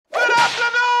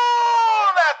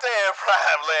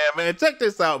Prime Land, man. Check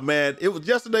this out, man.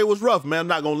 Yesterday was rough, man. I'm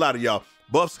not gonna lie to y'all.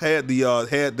 Buffs had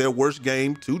their worst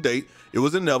game to date. It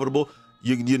was inevitable.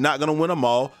 You're not gonna win them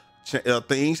all.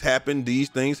 Things happen. These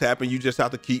things happen. You just have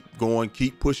to keep going,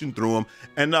 keep pushing through them.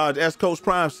 And as Coach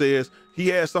Prime says, he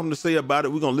has something to say about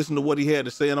it. We're going to listen to what he had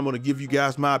to say, and I'm going to give you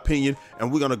guys my opinion,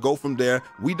 and we're going to go from there.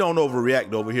 We don't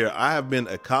overreact over here. I have been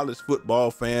a college football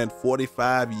fan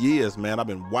 45 years, man. I've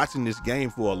been watching this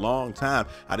game for a long time.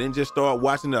 I didn't just start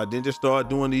watching it. I didn't just start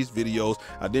doing these videos.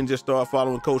 I didn't just start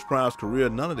following Coach Prime's career.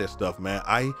 None of that stuff, man.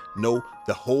 I know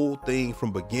the whole thing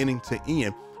from beginning to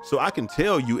end, so I can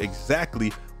tell you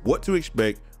exactly what to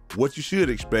expect, what you should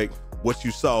expect, what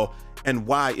you saw, and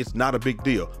why it's not a big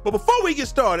deal. But before we get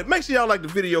started, make sure y'all like the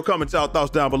video, comment y'all thoughts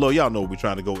down below. Y'all know we're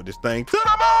trying to go with this thing to the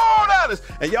moon, Alice.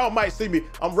 And y'all might see me.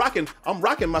 I'm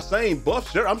rocking my same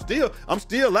Buff shirt. I'm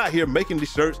still out here making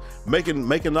these shirts,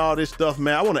 making all this stuff,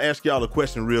 man. I want to ask y'all a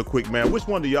question real quick, man. Which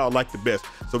one do y'all like the best?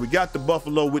 So we got the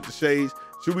Buffalo with the shades.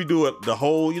 Should we do it the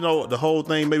whole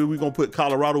thing? Maybe we're gonna put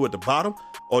Colorado at the bottom,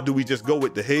 or do we just go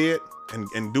with the head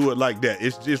and do it like that?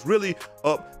 It's just really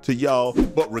up to y'all.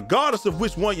 But regardless of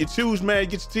which one you choose, man,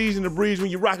 get your tees in the breeze. When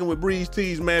you're rocking with Breeze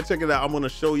Tees, man, check it out. I'm gonna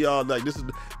show y'all, like, this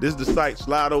is the site.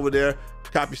 Slide over there,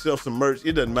 cop yourself some merch.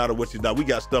 It doesn't matter what you do. We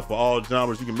got stuff for all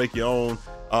genres. You can make your own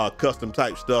custom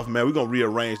type stuff, man. We're gonna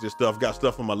rearrange this stuff. Got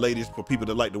stuff for my ladies, for people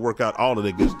that like to work out, all of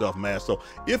that good stuff, man. So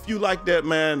if you like that,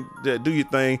 man, do your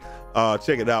thing.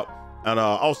 Check it out. And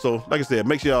also, like I said,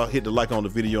 make sure y'all hit the like on the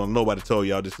video. And nobody told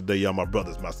y'all this today. Y'all my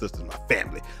brothers, my sisters, my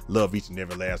family. Love each and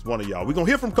every last one of y'all. We're gonna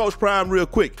hear from Coach Prime real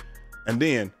quick, and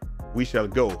then we shall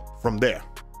go from there.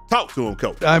 Talk to him,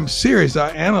 Coach. I'm serious. I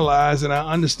analyze and I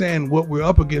understand what we're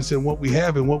up against and what we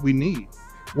have and what we need.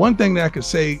 One thing that I could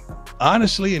say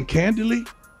honestly and candidly,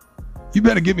 you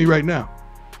better get me right now.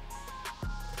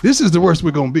 This is the worst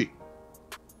we're gonna be.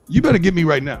 You better get me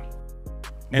right now.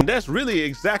 And that's really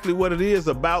exactly what it is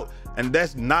about. And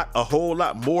that's not a whole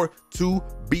lot more to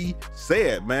be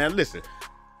said, man. Listen,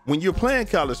 when you're playing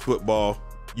college football,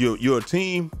 you're a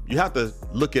team, you have to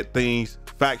look at things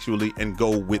factually and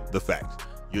go with the facts.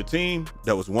 Your team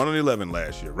that was 1-11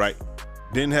 last year, right?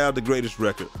 Didn't have the greatest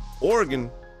record.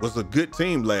 Oregon was a good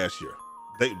team last year.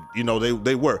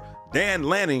 They were. Dan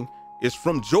Lanning is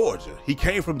from Georgia. He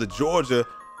came from the Georgia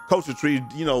culture tree,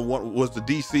 was the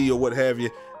DC or what have you.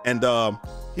 And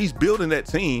he's building that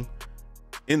team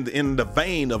in the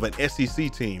vein of an SEC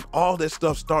team. All that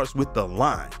stuff starts with the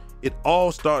line. It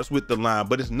all starts with the line,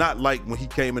 but it's not like when he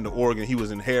came into Oregon, he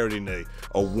was inheriting a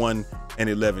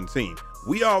 1-11 team.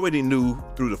 We already knew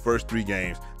through the first 3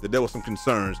 games that there were some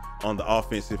concerns on the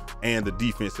offensive and the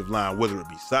defensive line, whether it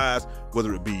be size,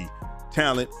 whether it be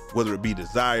talent, whether it be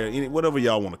desire, whatever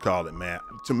y'all want to call it, man.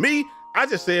 To me, I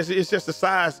just say it's just a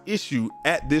size issue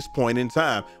at this point in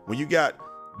time. When you got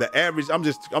the average, I'm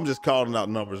just calling out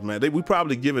numbers, man. We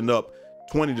probably giving up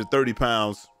 20 to 30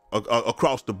 pounds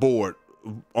across the board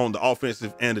on the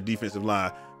offensive and the defensive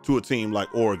line to a team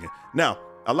like Oregon. Now,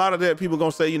 a lot of that people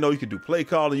gonna say, you can do play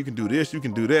calling, you can do this, you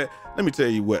can do that. Let me tell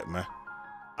you what, man.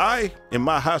 In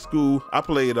my high school, I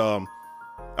played my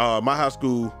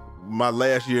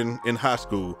last year in high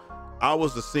school. I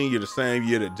was a senior the same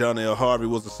year that Donnell Harvey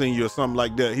was a senior or something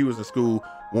like that. He was in school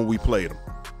when we played him.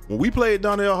 When we played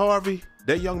Donnell Harvey,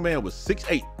 that young man was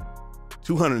 6'8",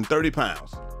 230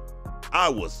 pounds. I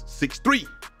was 6'3",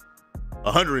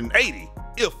 180,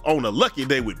 if on a lucky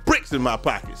day with bricks in my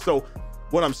pocket. So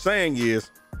what I'm saying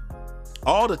is,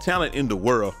 all the talent in the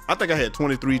world, I think I had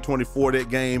 23, 24 that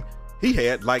game. He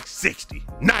had like 60.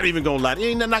 Not even gonna lie. There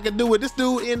ain't nothing I can do with this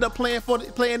dude. End up playing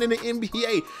in the NBA. There's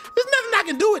nothing I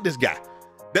can do with this guy.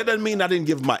 That doesn't mean I didn't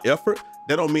give my effort.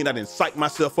 That don't mean I didn't psych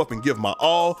myself up and give my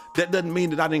all. That doesn't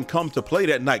mean that I didn't come to play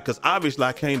that night, because obviously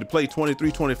I came to play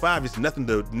 23, 25. It's nothing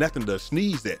to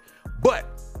sneeze at. But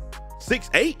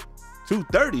 6'8",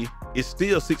 230 is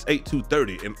still 6'8",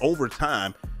 230. And over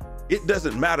time, it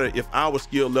doesn't matter if our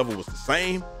skill level was the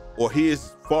same or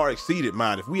his far exceeded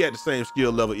mine. If we had the same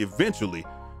skill level, eventually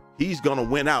he's gonna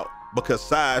win out, because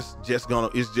size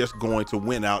is just going to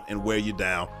win out and wear you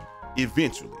down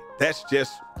eventually. That's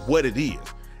just what it is.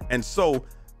 And so,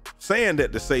 saying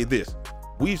that to say this,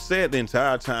 we've said the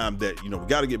entire time that, we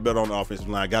got to get better on the offensive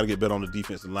line, got to get better on the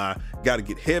defensive line, got to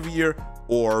get heavier,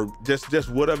 or just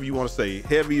whatever you want to say,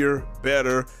 heavier,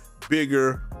 better,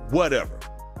 bigger, whatever.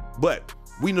 But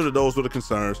we knew that those were the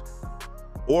concerns.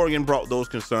 Oregon brought those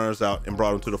concerns out and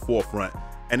brought them to the forefront.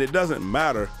 And it doesn't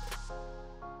matter,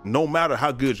 no matter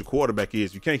how good your quarterback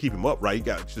is, you can't keep him upright.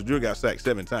 Shedeur got sacked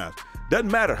 7 times. Doesn't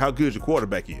matter how good your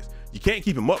quarterback is. You can't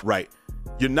keep him upright.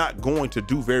 You're not going to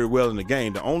do very well in the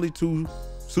game. The only 2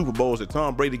 Super Bowls that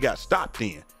Tom Brady got stopped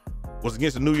in was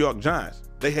against the New York Giants.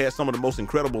 They had some of the most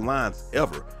incredible lines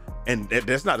ever. And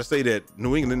that's not to say that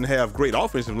New England didn't have great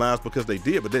offensive lines, because they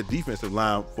did, but that defensive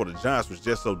line for the Giants was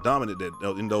just so dominant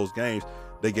that in those games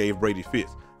they gave Brady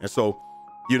fits. And so,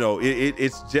 you know,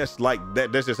 it's just like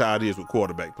that. That's just how it is with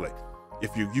quarterback play.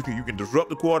 If you can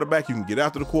disrupt the quarterback, you can get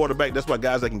after the quarterback. That's why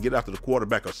guys that can get after the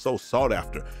quarterback are so sought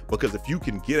after, because if you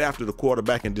can get after the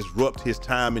quarterback and disrupt his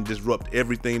time and disrupt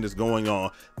everything that's going on,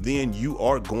 then you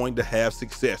are going to have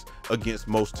success against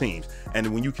most teams.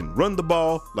 And when you can run the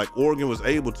ball like Oregon was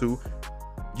able to,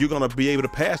 you're going to be able to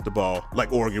pass the ball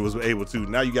like Oregon was able to.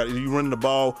 Now you running the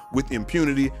ball with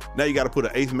impunity. Now you got to put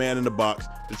an 8th man in the box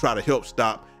to try to help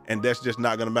stop. And that's just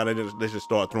not going to matter. They just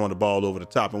start throwing the ball over the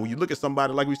top. And when you look at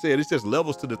somebody, like we said, it's just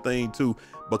levels to the thing too,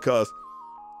 because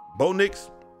Bo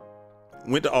Nix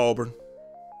went to Auburn,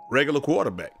 regular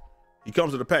quarterback. He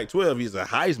comes to the Pac-12, he's a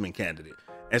Heisman candidate.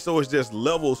 And so it's just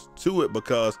levels to it,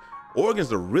 because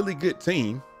Oregon's a really good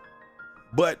team,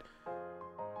 but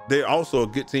they're also a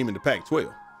good team in the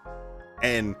Pac-12.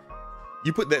 And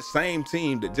you put that same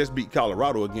team that just beat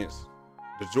Colorado against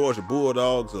the Georgia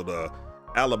Bulldogs or the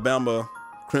Alabama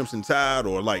Crimson Tide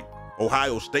or like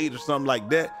Ohio State or something like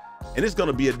that, and it's going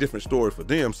to be a different story for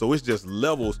them. So it's just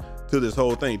levels to this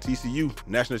whole thing. TCU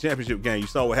national championship game, you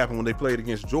saw what happened when they played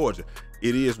against Georgia.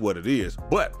 It is what it is.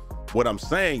 But what I'm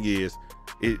saying is,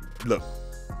 look,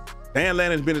 Dan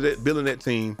Lanning's been building that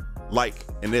team like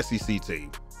an SEC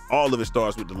team. All of it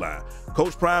starts with the line.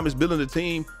 Coach Prime is building the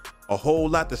team a whole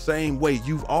lot the same way.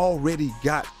 You've already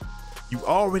got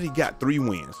 3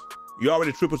 wins. You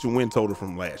already tripled your win total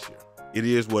from last year. It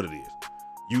is what it is.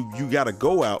 You got to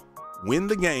go out, win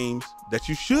the games that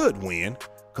you should win,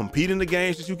 compete in the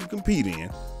games that you can compete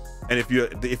in. And if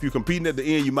you're competing at the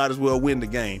end, you might as well win the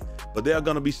game. But there are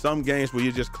going to be some games where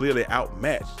you're just clearly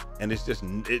outmatched, and it's just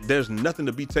there's nothing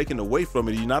to be taken away from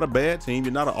it. You're not a bad team.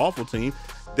 You're not an awful team.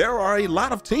 There are a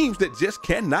lot of teams that just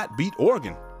cannot beat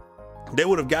Oregon. They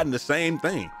would have gotten the same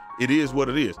thing. It is what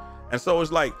it is. And so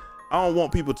it's like, I don't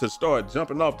want people to start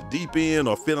jumping off the deep end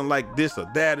or feeling like this or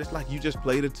that. It's like you just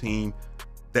played a team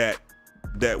that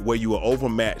where you were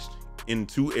overmatched in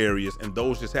 2 areas, and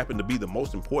those just happen to be the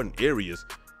most important areas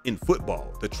in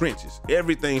football, the trenches.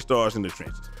 Everything starts in the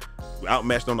trenches.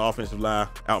 Outmatched on the offensive line,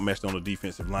 outmatched on the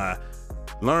defensive line.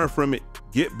 Learn from it,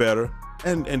 get better,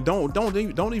 and don't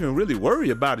even really worry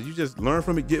about it. You just learn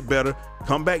from it, get better,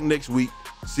 come back next week,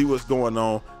 see what's going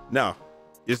on. Now,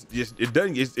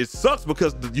 it sucks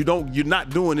because you're not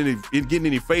getting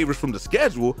any favors from the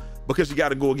schedule, because you got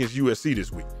to go against USC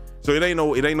this week. So it ain't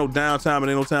no downtime, and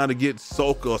ain't no time to get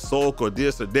sulk or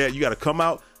this or that. You got to come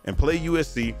out and play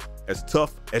USC as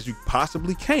tough as you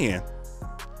possibly can,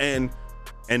 and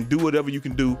do whatever you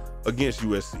can do against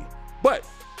USC. But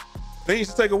things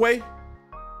to take away,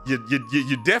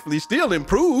 you definitely still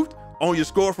improved on your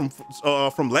score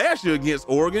from last year against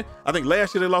Oregon. I think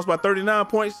last year they lost by 39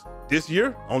 points. This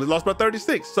year, only lost by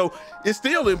 36. So it's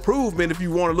still improvement if you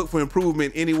want to look for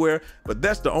improvement anywhere. But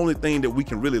that's the only thing that we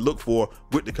can really look for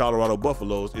with the Colorado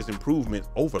Buffaloes is improvement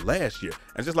over last year.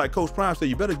 And just like Coach Prime said,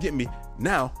 you better get me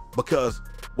now, because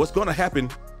what's going to happen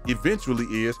eventually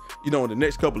is, in the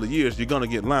next couple of years, you're going to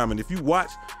get linemen. If you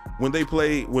watch when they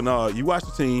play, when you watch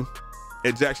the team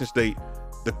at Jackson State,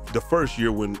 the first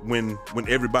year when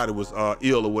everybody was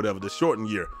ill or whatever, the shortened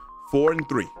year,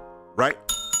 4-3, right?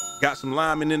 Got some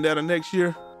linemen in there the next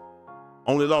year,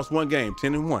 only lost 1 game,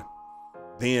 10-1.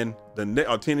 Then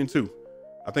 10-2,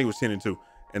 I think it was 10-2.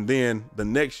 And then the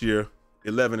next year,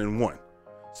 11-1.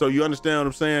 So you understand what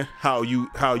I'm saying? How you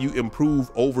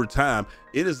improve over time.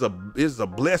 It is a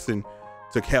blessing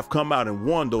to have come out and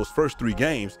won those first 3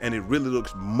 games, and it really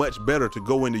looks much better to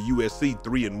go into USC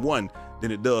 3-1 than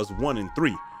it does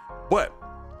 1-3. But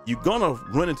you're gonna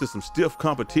run into some stiff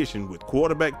competition with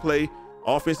quarterback play,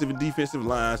 offensive and defensive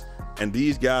lines, and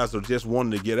these guys are just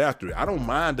wanting to get after it. I don't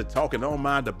mind the talking, I don't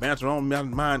mind the banter, I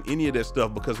don't mind any of that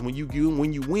stuff, because when you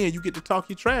win, you get to talk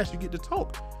your trash, you get to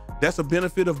talk. That's a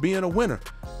benefit of being a winner.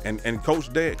 And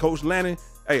Coach Lanning,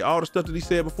 hey, all the stuff that he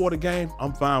said before the game,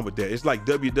 I'm fine with that. It's like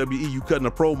WWE, you cutting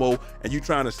a promo and you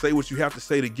trying to say what you have to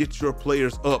say to get your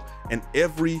players up, and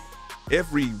every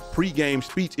pregame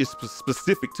speech is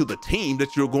specific to the team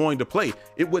that you're going to play.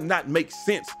 It would not make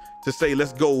sense to say,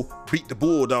 let's go beat the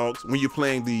Bulldogs when you're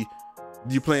playing the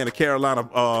Carolina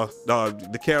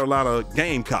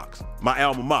Gamecocks, my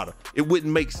alma mater. It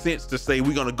wouldn't make sense to say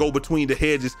we're gonna go between the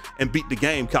hedges and beat the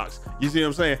Gamecocks. You see what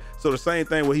I'm saying? So the same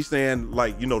thing where he's saying,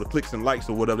 like, the clicks and likes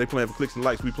or whatever, they playing for clicks and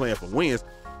likes, we playing for wins.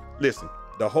 Listen,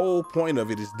 the whole point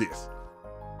of it is this.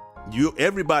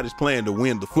 Everybody's playing to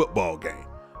win the football game.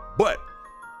 But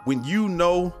when you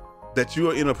know that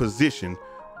you're in a position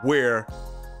where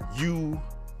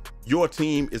your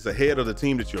team is ahead of the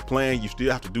team that you're playing. You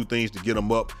still have to do things to get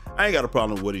them up. I ain't got a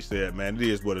problem with what he said, man. It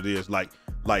is what it is. Like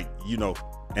you know,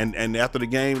 and after the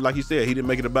game, like he said, he didn't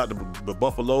make it about the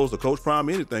Buffaloes, the Coach Prime,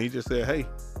 anything. He just said, hey,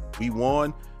 we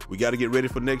won. We got to get ready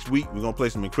for next week. We're going to play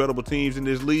some incredible teams in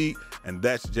this league, and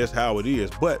that's just how it is.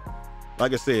 But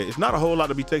like I said, it's not a whole lot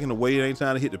to be taken away. It ain't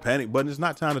time to hit the panic button. It's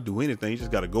not time to do anything. You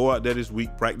just got to go out there this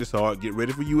week, practice hard, get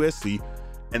ready for USC.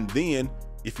 And then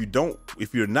if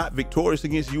you're not victorious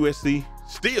against USC,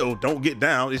 still don't get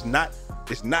down. It's not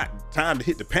time to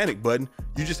hit the panic button.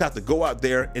 You just have to go out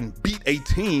there and beat a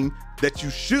team that you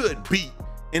should beat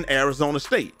in Arizona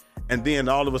State. And then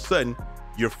all of a sudden,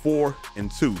 you're 4-2,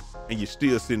 and you're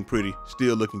still sitting pretty,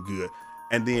 still looking good.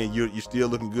 And then you're still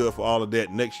looking good for all of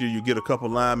that. Next year, you get a couple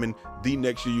linemen. The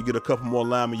next year, you get a couple more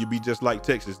linemen. You be just like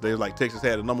Texas. They're like Texas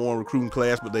had a #1 recruiting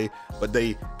class, but they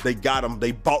got them.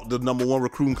 They bought the #1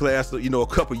 recruiting class, you know, a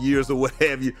couple years or what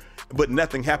have you. But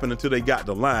nothing happened until they got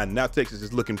the line. Now Texas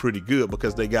is looking pretty good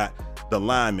because they got the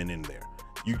linemen in there.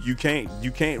 You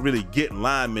can't really get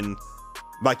linemen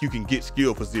like you can get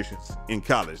skill positions in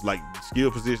college. Like skill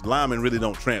position linemen really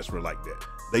don't transfer like that.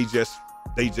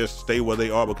 They just stay where they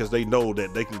are because they know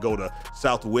that they can go to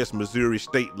Southwest Missouri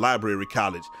State Library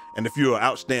College. And if you're an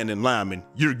outstanding lineman,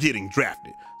 you're getting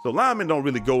drafted. So linemen don't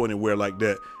really go anywhere like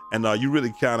that. And you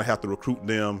really kind of have to recruit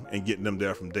them and get them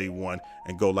there from day one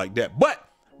and go like that. But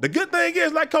the good thing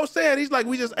is, like Coach said, he's like,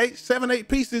 we just 7-8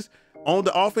 pieces on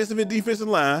the offensive and defensive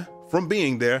line from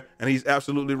being there. And he's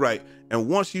absolutely right. And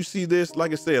once you see this,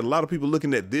 like I said, a lot of people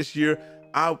looking at this year.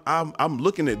 I'm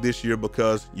looking at this year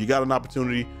because you got an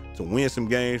opportunity to win some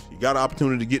games. You got an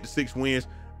opportunity to get to 6 wins,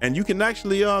 and you can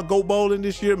actually go bowling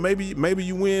this year. Maybe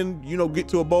you win, you know, get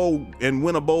to a bowl and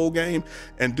win a bowl game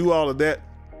and do all of that.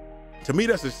 To me,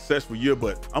 that's a successful year,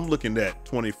 but I'm looking at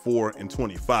 24 and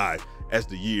 25 as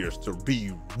the years to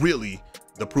be really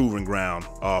the proving ground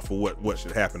for what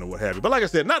should happen or what have you. But like I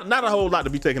said, not a whole lot to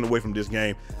be taken away from this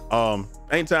game.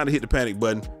 Ain't time to hit the panic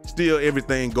button. Still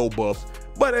everything go Buffs.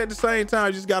 But at the same time,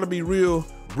 you just got to be real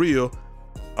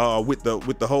with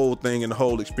the whole thing and the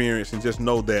whole experience, and just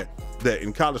know that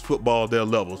in college football there are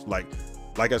levels. Like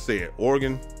I said,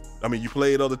 Oregon, I mean, you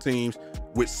played other teams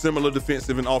with similar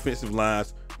defensive and offensive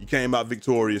lines. You came out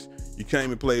victorious. You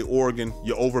came and played Oregon.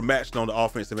 You're overmatched on the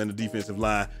offensive and the defensive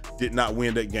line. Did not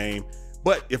win that game.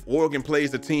 But if Oregon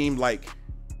plays a team like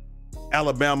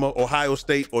Alabama, Ohio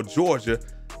State, or Georgia,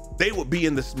 they would be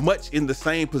much in the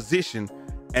same position.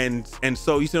 And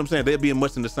so you see what I'm saying? They'll be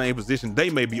much in the same position. They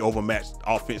may be overmatched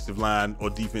offensive line or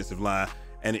defensive line,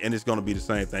 and it's going to be the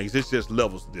same thing. It's just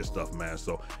levels to this stuff, man.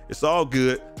 So it's all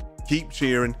good. Keep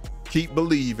cheering, keep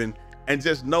believing, and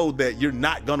just know that you're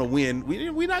not going to win.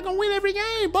 We're not going to win every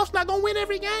game. Buffs not going to win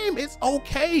every game. It's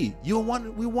okay. We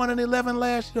won an 11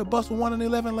 last year. Buffs won an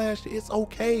 11 last year. It's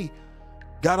okay.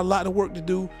 Got a lot of work to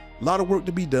do, a lot of work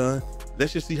to be done.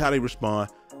 Let's just see how they respond.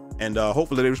 And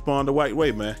hopefully they respond the right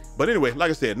way, man. But anyway, like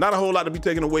I said, not a whole lot to be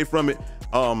taken away from it.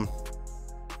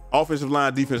 Offensive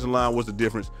line, defensive line was the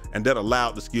difference, and that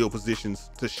allowed the skill positions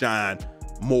to shine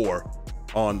more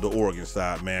on the Oregon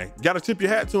side, man. Got to tip your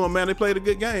hat to them, man. They played a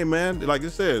good game, man. Like I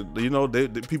said, you know,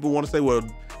 people want to say, well,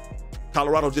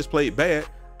 Colorado just played bad.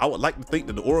 I would like to think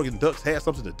that the Oregon Ducks had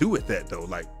something to do with that, though.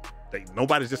 Like,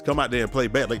 nobody's just come out there and play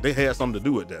bad. Like, they had something to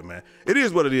do with that, man. It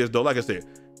is what it is, though. Like I said,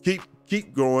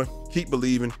 keep growing, keep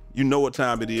believing. You know what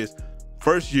time it is.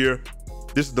 First year,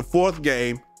 this is the 4th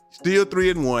game, still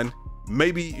 3-1.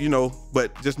 Maybe, you know,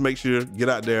 but just make sure, get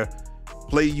out there,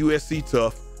 play USC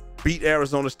tough, beat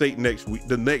Arizona State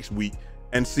the next week,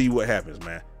 and see what happens,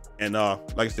 man. And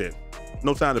like I said,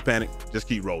 no time to panic. Just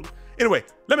keep rolling. Anyway,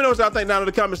 let me know what y'all think down in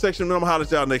the comment section. I'm gonna holler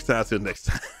at y'all next time. Till next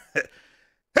time.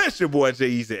 It's your boy Jay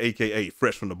Easy, aka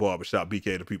Fresh from the Barbershop,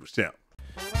 BK the People's Champ.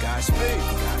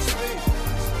 Godspeed.